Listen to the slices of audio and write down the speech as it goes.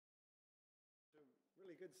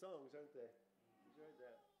really good songs, aren't they? Enjoyed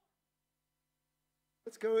that.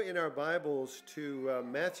 Let's go in our Bibles to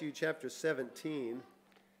Matthew chapter 17.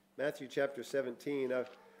 Matthew chapter 17.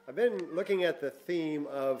 I've been looking at the theme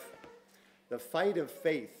of the fight of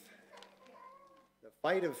faith. The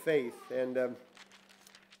fight of faith. And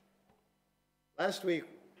last week,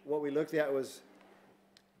 what we looked at was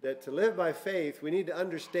that to live by faith, we need to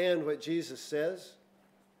understand what Jesus says.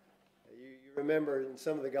 You remember in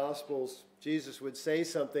some of the Gospels, Jesus would say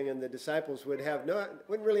something and the disciples wouldn't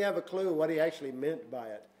really have a clue what he actually meant by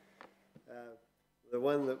it. The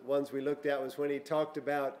ones we looked at was when he talked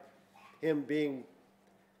about him being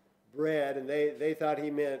bread, and they thought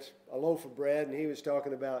he meant a loaf of bread, and he was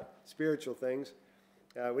talking about spiritual things.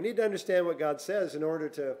 We need to understand what God says in order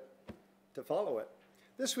to follow it.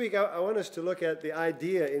 This week, I want us to look at the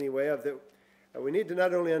idea, anyway, of that we need to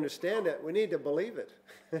not only understand it, we need to believe it.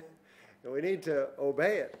 And we need to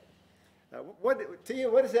obey it. What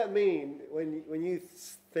does that mean when you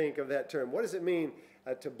think of that term? What does it mean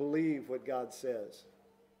to believe what God says?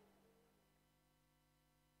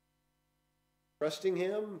 Trusting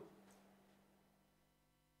Him?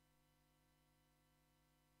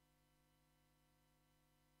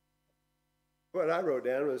 What I wrote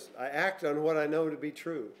down was, I act on what I know to be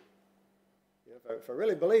true. If I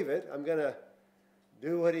really believe it, I'm going to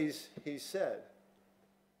do what He's said.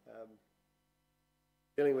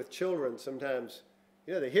 Dealing with children, sometimes,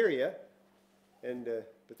 they hear you,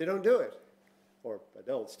 but they don't do it. Or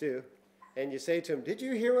adults too. And you say to them, "Did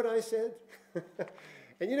you hear what I said?"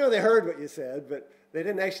 And they heard what you said, but they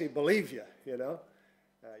didn't actually believe you, You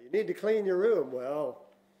need to clean your room. Well,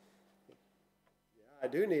 yeah, I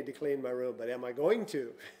do need to clean my room, but am I going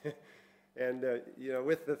to? And,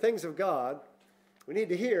 with the things of God, we need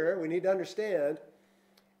to hear, we need to understand,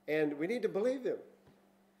 and we need to believe Him.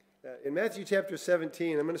 In Matthew chapter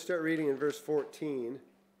 17, I'm going to start reading in verse 14.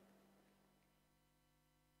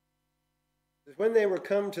 When they were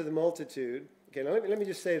come to the multitude, okay, now let me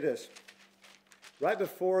just say this. Right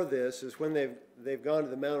before this is when they've gone to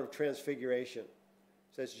the Mount of Transfiguration.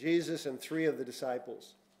 So that's Jesus and 3 of the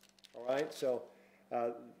disciples. All right, so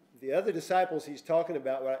the other disciples he's talking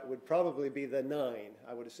about would probably be the 9.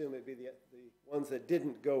 I would assume it'd be the ones that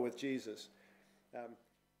didn't go with Jesus.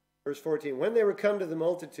 Verse 14, when they were come to the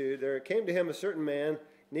multitude, there came to him a certain man,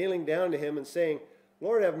 kneeling down to him and saying,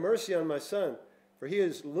 Lord, have mercy on my son, for he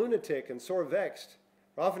is lunatic and sore vexed.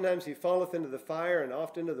 For oftentimes he falleth into the fire and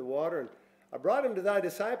oft into the water. And I brought him to thy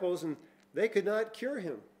disciples, and they could not cure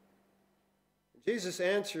him. Jesus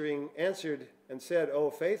answered and said,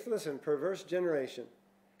 O faithless and perverse generation,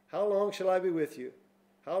 how long shall I be with you?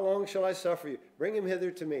 How long shall I suffer you? Bring him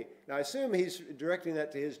hither to me. Now I assume he's directing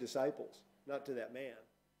that to his disciples, not to that man.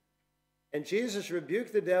 And Jesus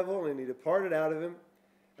rebuked the devil, and he departed out of him,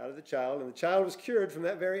 out of the child, and the child was cured from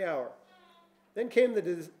that very hour. Then came the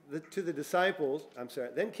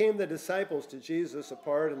disciples to Jesus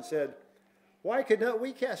apart and said, Why could not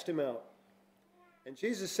we cast him out? And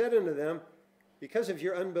Jesus said unto them, Because of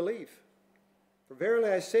your unbelief. For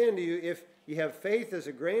verily I say unto you, if ye have faith as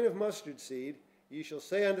a grain of mustard seed, ye shall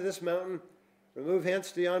say unto this mountain, Remove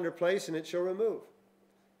hence to yonder place, and it shall remove.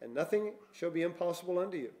 And nothing shall be impossible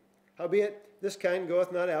unto you. Howbeit, this kind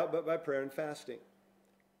goeth not out but by prayer and fasting.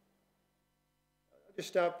 I'll just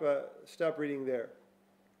stop reading there.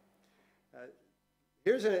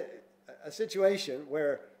 Here's a situation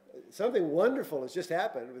where something wonderful has just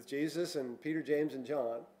happened with Jesus and Peter, James, and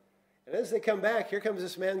John. And as they come back, here comes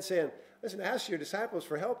this man saying, Listen, ask your disciples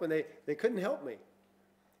for help, and they couldn't help me.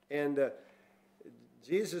 And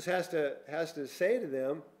Jesus has to say to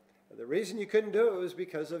them, the reason you couldn't do it was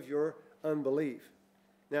because of your unbelief.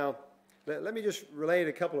 Now, let me just relate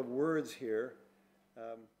a couple of words here.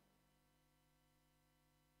 I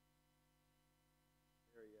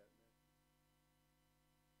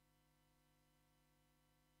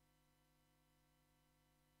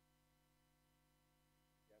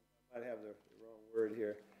might have the wrong word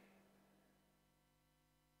here.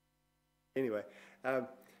 Anyway,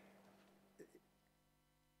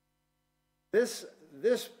 this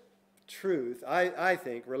truth, I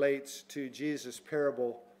think, relates to Jesus'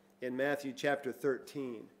 parable in Matthew chapter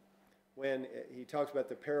 13, when he talks about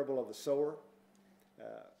the parable of the sower.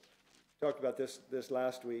 Talked about this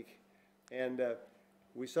last week. And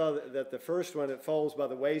we saw that the first one, it falls by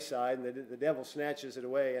the wayside, and the devil snatches it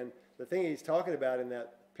away. And the thing he's talking about in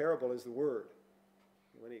that parable is the word.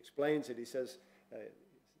 When he explains it, he says,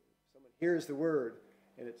 someone hears the word,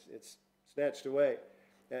 and it's snatched away.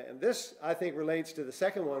 And this, I think, relates to the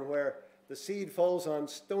second one, where the seed falls on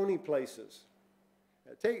stony places.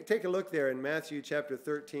 Take a look there in Matthew chapter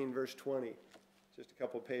 13, verse 20. Just a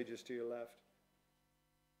couple pages to your left.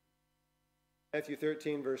 Matthew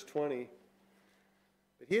 13, verse 20.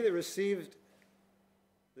 But he that received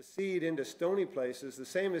the seed into stony places, the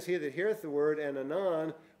same as he that heareth the word, and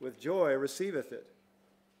anon with joy receiveth it.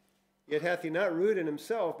 Yet hath he not root in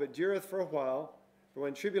himself, but dureth for a while. For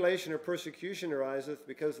when tribulation or persecution ariseth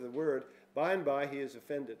because of the word, by and by he is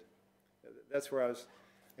offended. That's where I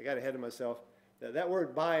got ahead of myself. That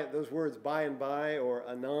word by, those words by and by or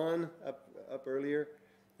anon up earlier.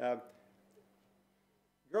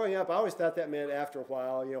 Growing up, I always thought that meant after a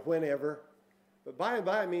while, whenever. But by and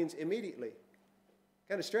by means immediately.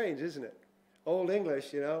 Kind of strange, isn't it? Old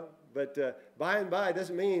English, but by and by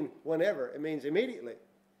doesn't mean whenever. It means immediately.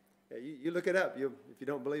 Yeah, you look it up if you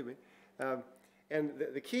don't believe me. And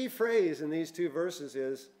the key phrase in these two verses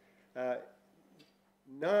is,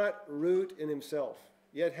 not root in himself,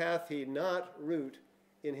 yet hath he not root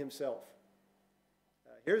in himself.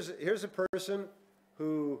 Here's a person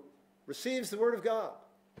who receives the word of God.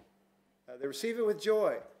 They receive it with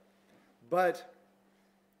joy, but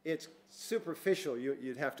it's superficial,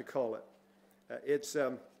 you'd have to call it. It's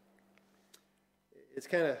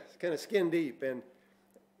kind of skin deep, and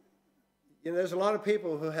there's a lot of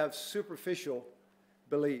people who have superficial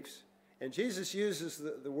beliefs. And Jesus uses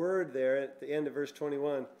the word there at the end of verse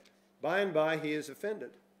 21, by and by he is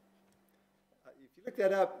offended. If you look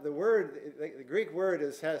that up, the Greek word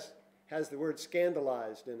has the word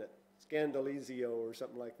scandalized in it, scandalizio or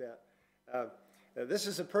something like that. This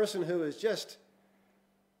is a person who is just,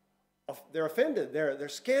 they're offended, they're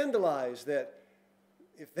scandalized that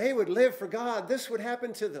if they would live for God, this would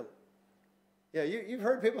happen to them. Yeah, you've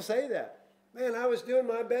heard people say that. Man, I was doing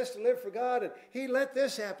my best to live for God, and he let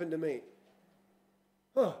this happen to me.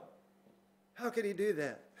 Oh, how could he do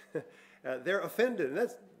that? They're offended, and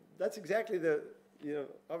that's exactly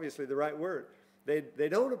obviously the right word. They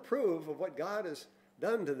don't approve of what God has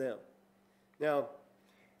done to them. Now,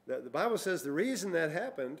 the Bible says the reason that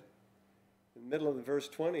happened, in the middle of the verse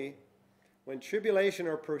 20, when tribulation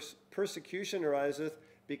or persecution ariseth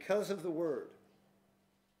because of the word,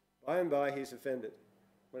 by and by he's offended.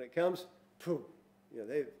 When it comes, pooh,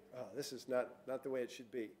 this is not the way it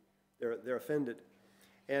should be. They're offended.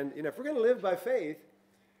 And if we're going to live by faith,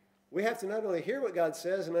 we have to not only hear what God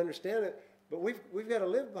says and understand it, but we've got to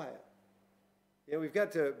live by it. We've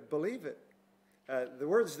got to believe it. The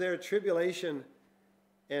words there, tribulation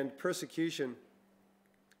and persecution.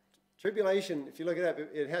 Tribulation, if you look it up,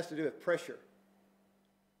 it has to do with pressure.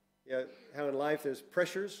 How in life there's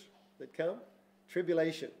pressures that come.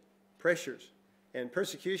 Tribulation, pressures. And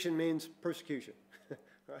persecution means persecution.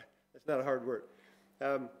 Right? That's not a hard word.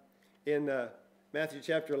 In Matthew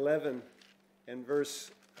chapter 11 and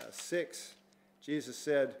verse 6, Jesus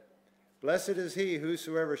said, "Blessed is he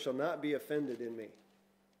whosoever shall not be offended in me."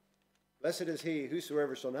 Blessed is he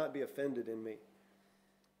whosoever shall not be offended in me.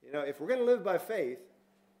 If we're going to live by faith,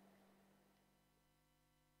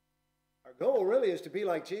 our goal really is to be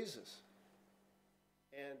like Jesus.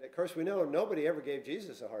 And, of course, we know nobody ever gave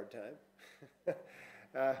Jesus a hard time.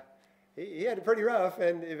 He had it pretty rough,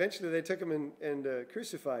 and eventually they took him and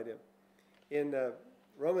crucified him. In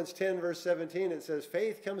Romans 10, verse 17, it says,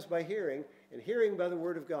 faith comes by hearing, and hearing by the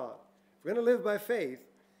word of God. If we're going to live by faith,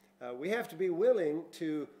 we have to be willing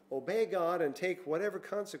to obey God and take whatever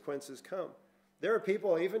consequences come. There are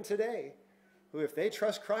people, even today, who if they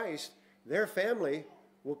trust Christ, their family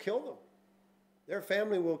will kill them. Their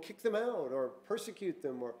family will kick them out or persecute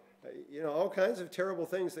them or, all kinds of terrible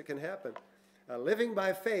things that can happen. Living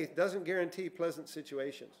by faith doesn't guarantee pleasant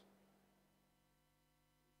situations.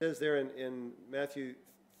 It says there in Matthew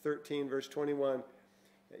 13, verse 21,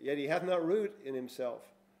 yet he hath not root in himself,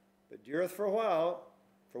 but dureth for a while.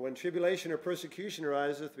 For when tribulation or persecution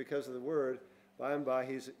ariseth because of the word, by and by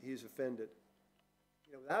he's offended.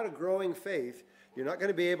 Without a growing faith, you're not going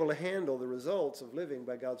to be able to handle the results of living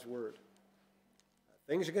by God's word.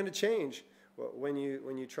 Things are going to change when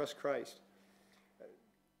you trust Christ.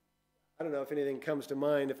 I don't know if anything comes to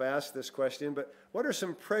mind if I ask this question, but what are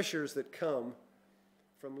some pressures that come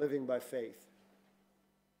from living by faith?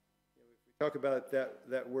 If we talk about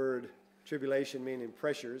that word, tribulation meaning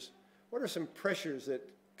pressures, what are some pressures that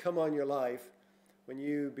come on your life when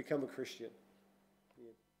you become a Christian?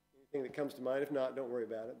 Anything that comes to mind? If not, don't worry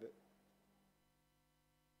about it. But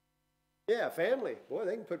yeah, family. Boy,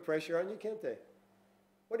 they can put pressure on you, can't they?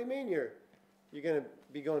 What do you mean you're going to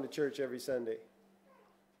be going to church every Sunday?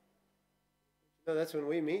 That's when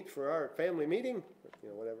we meet for our family meeting.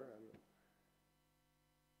 Whatever. I don't know.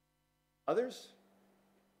 Others?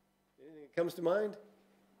 Anything that comes to mind?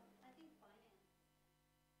 I think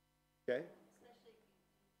finance. Okay. Especially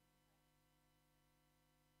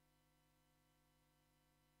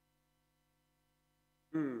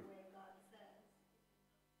Hmm. the way God says.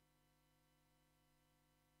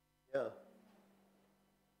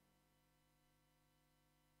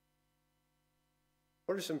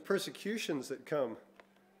 What are some persecutions that come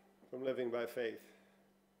from living by faith?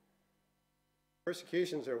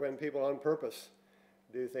 Persecutions are when people on purpose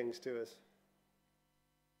do things to us.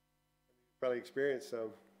 You've probably experienced some.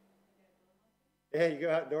 Yeah, you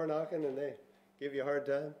go out door knocking and they give you a hard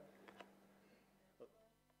time.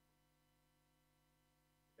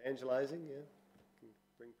 Evangelizing, yeah, can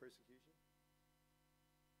bring persecution.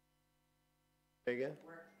 Say again?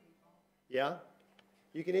 Yeah.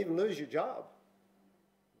 You can even lose your job.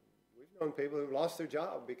 We've known people who've lost their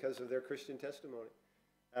job because of their Christian testimony.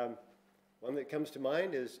 One that comes to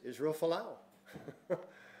mind is Israel Folau.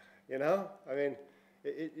 You know, I mean,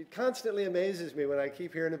 it constantly amazes me when I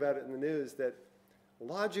keep hearing about it in the news that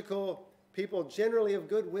logical people, generally of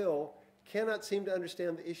goodwill, cannot seem to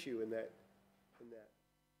understand the issue in that.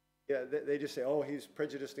 Yeah, they just say, oh, he's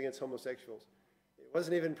prejudiced against homosexuals. It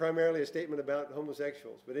wasn't even primarily a statement about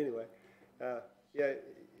homosexuals, but anyway, yeah,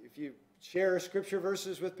 if you share scripture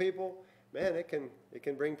verses with people, man, it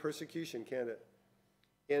can bring persecution, can't it?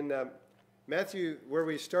 In Matthew, where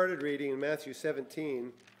we started reading in Matthew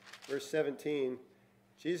 17, verse 17,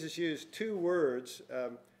 Jesus used two words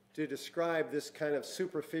to describe this kind of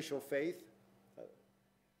superficial faith.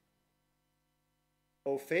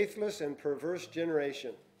 O faithless and perverse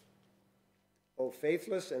generation. O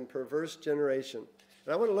faithless and perverse generation.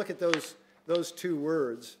 And I want to look at those two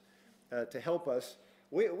words to help us.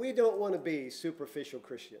 We don't want to be superficial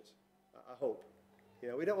Christians, I hope. You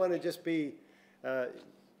know, we don't want to just be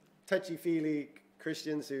touchy-feely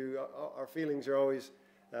Christians who our feelings are always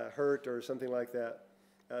hurt or something like that.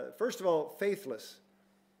 First of all, faithless.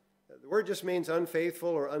 The word just means unfaithful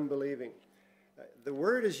or unbelieving. The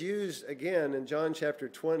word is used again in John chapter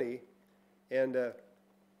 20, and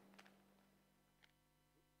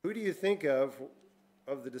who do you think of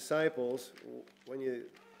the disciples when you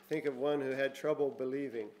think of one who had trouble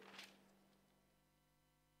believing?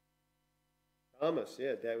 Thomas,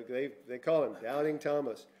 yeah, they call him Doubting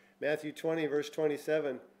Thomas. Matthew 20, verse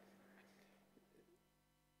 27,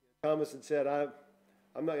 Thomas had said,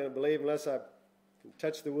 I'm not going to believe unless I can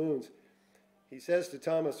touch the wounds. He says to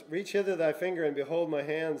Thomas, reach hither thy finger and behold my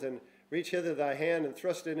hands, and reach hither thy hand and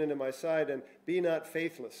thrust it into my side, and be not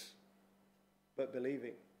faithless, but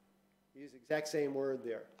believing. He used the exact same word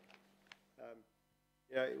there.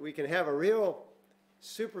 You know, we can have a real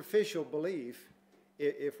superficial belief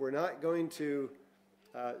if we're not going to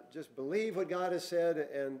just believe what God has said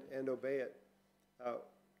and obey it.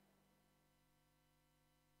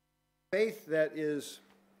 Faith that is,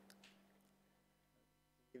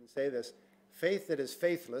 I can say this, faith that is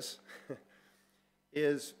faithless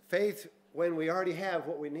is faith when we already have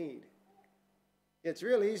what we need. It's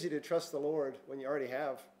real easy to trust the Lord when you already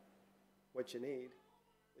have what you need,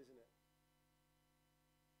 isn't it?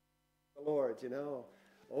 The Lord, you know,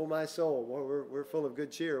 oh my soul, well, we're full of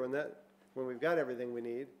good cheer when we've got everything we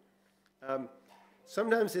need.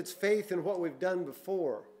 Sometimes it's faith in what we've done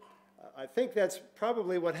before. I think that's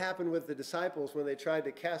probably what happened with the disciples when they tried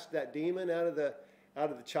to cast that demon out of the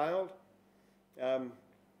child, the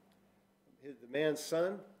man's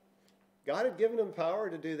son. God had given them power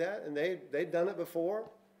to do that, and they'd done it before,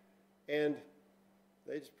 and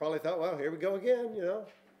they just probably thought, well, here we go again, you know.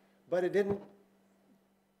 But it didn't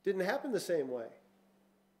happen the same way.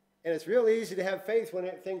 And it's real easy to have faith when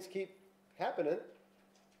things keep happening,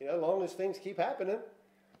 you know, as long as things keep happening.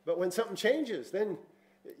 But when something changes, then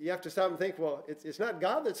you have to stop and think, well, it's not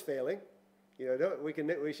God that's failing. You know,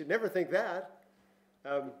 we should never think that.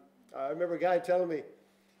 I remember a guy telling me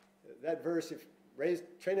that verse,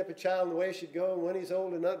 train up a child in the way he should go, and when he's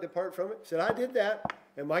old and not depart from it. He said, I did that,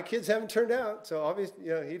 and my kids haven't turned out. So obviously,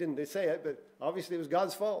 you know, he didn't say it, but obviously it was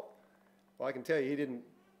God's fault. Well, I can tell you he didn't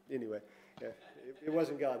anyway. Yeah, it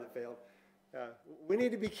wasn't God that failed. We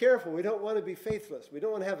need to be careful. We don't want to be faithless. We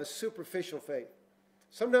don't want to have a superficial faith.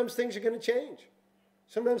 Sometimes things are going to change.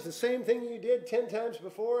 Sometimes the same thing you did 10 times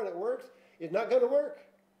before and it works is not going to work.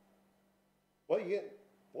 Well,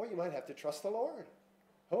 you might have to trust the Lord.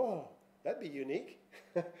 Oh, that'd be unique.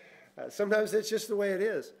 Sometimes it's just the way it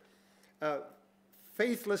is.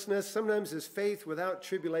 Faithlessness sometimes is faith without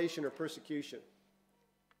tribulation or persecution.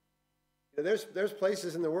 There's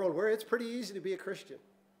places in the world where it's pretty easy to be a Christian.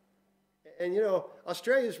 And, you know,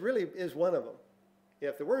 Australia really is one of them.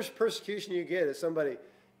 If the worst persecution you get is somebody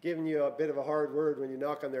giving you a bit of a hard word when you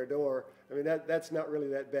knock on their door, I mean, that's not really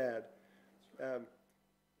that bad.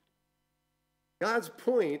 God's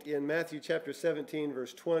point in Matthew chapter 17,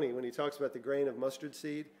 verse 20, when he talks about the grain of mustard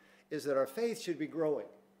seed, is that our faith should be growing.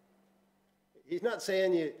 He's not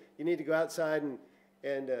saying you need to go outside and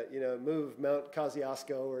you know, move Mount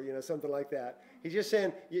Kosciuszko or, you know, something like that. He's just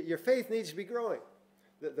saying your faith needs to be growing.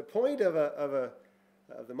 The point of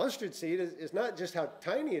of the mustard seed is not just how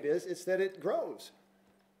tiny it is, it's that it grows.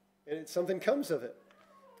 And something comes of it.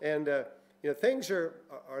 And, things are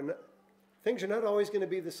not always going to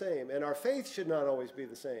be the same. And our faith should not always be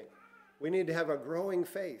the same. We need to have a growing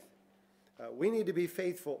faith. We need to be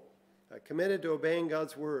faithful, committed to obeying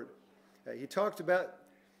God's word. He talked about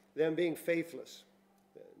them being faithless,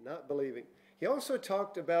 not believing. He also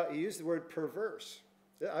he used the word perverse.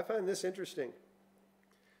 I find this interesting.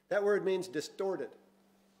 That word means distorted.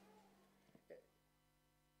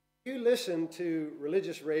 If you listen to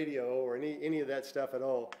religious radio or any of that stuff at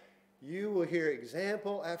all, you will hear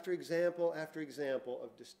example after example after example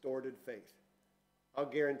of distorted faith. I'll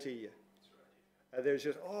guarantee you. There's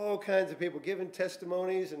just all kinds of people giving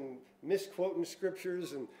testimonies and misquoting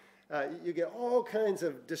scriptures, and you get all kinds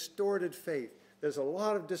of distorted faith. There's a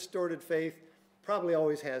lot of distorted faith, probably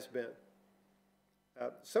always has been.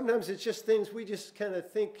 Sometimes it's just things we just kind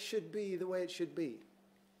of think should be the way it should be.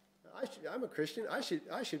 I'm a Christian. I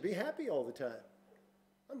should be happy all the time.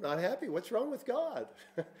 I'm not happy. What's wrong with God?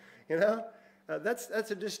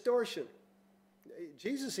 That's a distortion.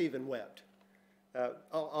 Jesus even wept.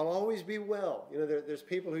 I'll always be well. There's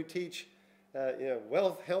people who teach,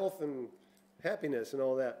 wealth, health, and happiness and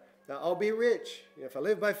all that. I'll be rich. If I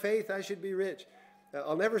live by faith, I should be rich.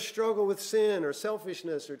 I'll never struggle with sin or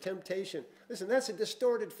selfishness or temptation. Listen, that's a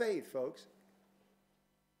distorted faith, folks.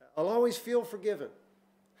 I'll always feel forgiven.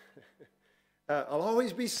 I'll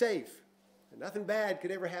always be safe. Nothing bad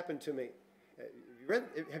could ever happen to me.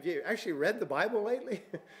 Have you actually read the Bible lately?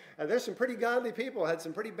 There's some pretty godly people, had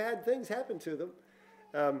some pretty bad things happen to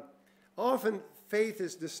them. Often faith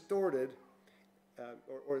is distorted,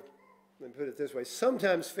 or let me put it this way,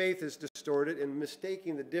 sometimes faith is distorted in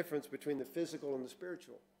mistaking the difference between the physical and the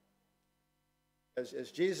spiritual.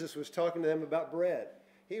 As Jesus was talking to them about bread,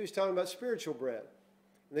 he was talking about spiritual bread.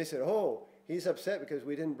 And they said, oh, he's upset because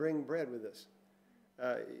we didn't bring bread with us.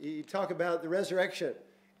 He talked about the resurrection,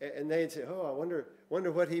 and they'd say, oh, I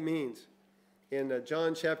wonder what he means. In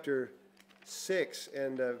John chapter 6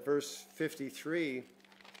 and verse 53,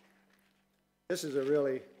 this is a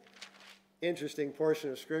really interesting portion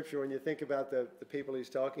of Scripture when you think about the people he's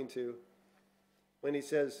talking to. When he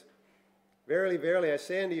says, verily, verily, I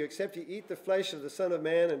say unto you, except you eat the flesh of the Son of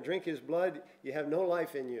Man and drink his blood, you have no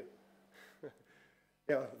life in you.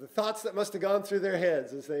 The thoughts that must have gone through their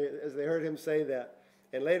heads as they heard him say that.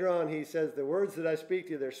 And later on he says, the words that I speak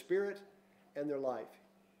to you, they're spirit and they're life.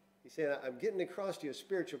 He's saying, I'm getting across to you a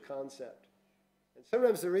spiritual concept. And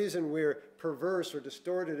sometimes the reason we're perverse or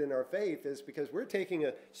distorted in our faith is because we're taking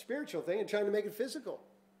a spiritual thing and trying to make it physical.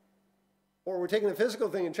 Or we're taking a physical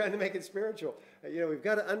thing and trying to make it spiritual. We've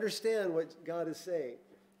got to understand what God is saying.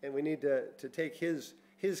 And we need to take his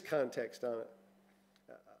context on it.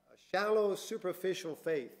 A shallow, superficial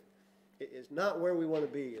faith is not where we want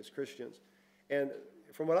to be as Christians. And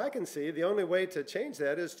from what I can see, the only way to change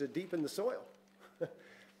that is to deepen the soil.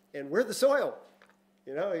 And we're the soil.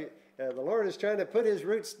 The Lord is trying to put his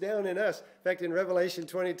roots down in us. In fact, in Revelation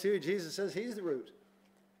 22, Jesus says he's the root.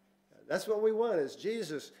 That's what we want, is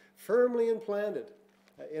Jesus firmly implanted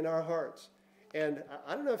in our hearts. And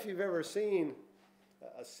I don't know if you've ever seen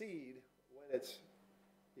a seed when it's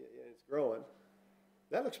growing.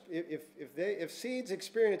 That looks, if seeds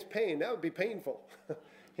experience pain, that would be painful.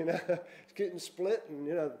 It's getting split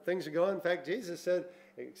and, things are going. In fact, Jesus said,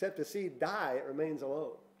 except a seed die, it remains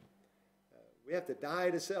alone. We have to die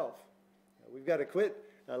to self. We've got to quit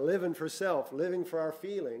living for self, living for our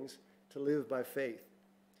feelings, to live by faith.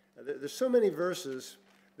 There's so many verses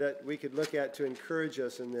that we could look at to encourage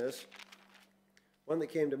us in this. One that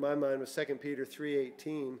came to my mind was 2 Peter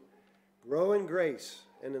 3:18. Grow in grace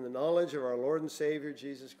and in the knowledge of our Lord and Savior,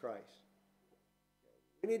 Jesus Christ.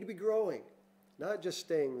 We need to be growing, not just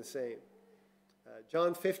staying the same.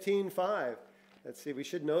 John 15:5. Let's see, we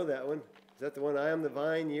should know that one. Is that the one? I am the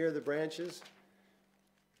vine, ye are the branches.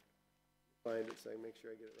 Find it so I can make sure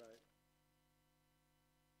I get it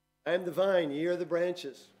right. I am the vine, ye are the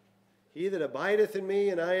branches. He that abideth in me,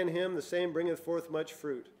 and I in him, the same bringeth forth much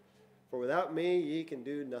fruit. For without me ye can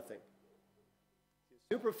do nothing.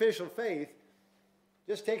 Superficial faith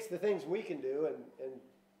just takes the things we can do and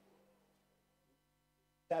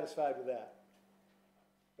satisfied with that.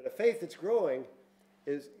 But a faith that's growing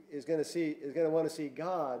is going to want to see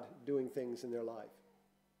God doing things in their life,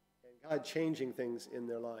 and God changing things in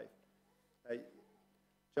their life.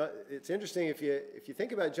 It's interesting if you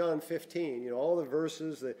think about John 15, all the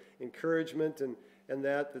verses, the encouragement and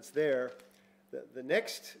that's there. The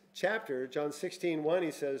next chapter, John 16:1,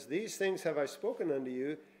 he says, "These things have I spoken unto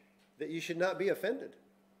you, that you should not be offended."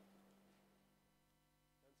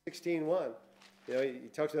 16:1. You know, he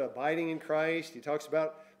talks about abiding in Christ. He talks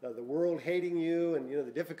about the world hating you and, you know,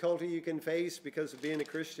 the difficulty you can face because of being a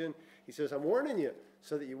Christian. He says, I'm warning you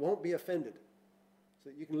so that you won't be offended, so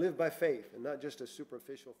that you can live by faith and not just a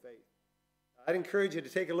superficial faith. I'd encourage you to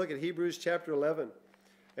take a look at Hebrews chapter 11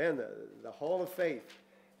 and the hall of faith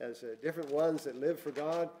as different ones that lived for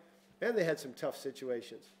God, and they had some tough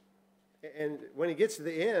situations. And when he gets to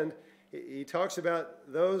the end, he talks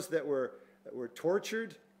about those that were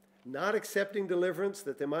tortured, not accepting deliverance,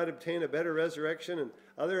 that they might obtain a better resurrection, and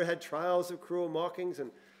others had trials of cruel mockings,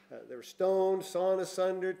 and they were stoned, sawn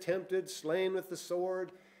asunder, tempted, slain with the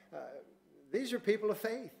sword. These are people of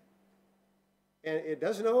faith. And it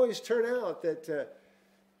doesn't always turn out that, you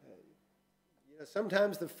know,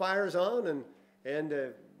 sometimes the fire's on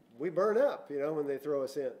and we burn up, you know, when they throw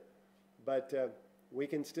us in. But we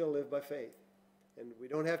can still live by faith. And we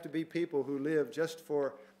don't have to be people who live just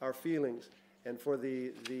for our feelings and for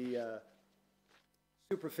the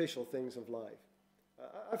superficial things of life.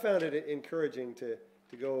 I found it encouraging to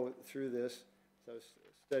go through this. So I was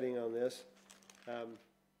studying on this. In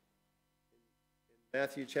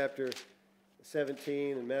Matthew chapter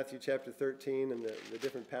 17 and Matthew chapter 13 and the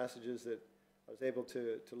different passages that I was able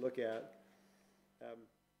to look at.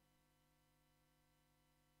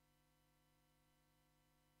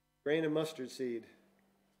 Grain of mustard seed.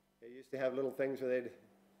 They used to have little things where they'd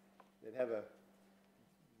have a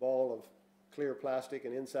ball of clear plastic,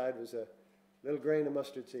 and inside was a little grain of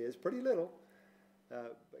mustard seed. It's pretty little.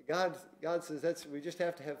 But God says we just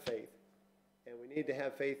have to have faith. And we need to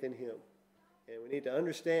have faith in Him. And we need to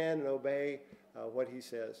understand and obey what He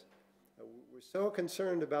says. We're so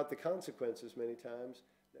concerned about the consequences many times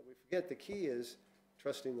that we forget the key is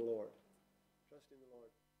trusting the Lord. Trusting the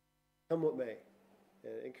Lord. Come what may.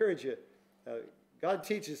 And encourage you. God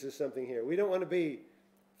teaches us something here. We don't want to be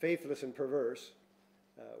faithless and perverse.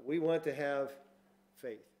 We want to have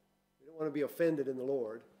faith. We don't want to be offended in the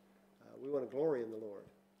Lord. We want to glory in the Lord.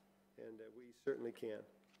 And we certainly can.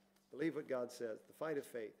 Believe what God says. The fight of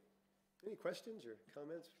faith. Any questions or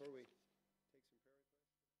comments before we...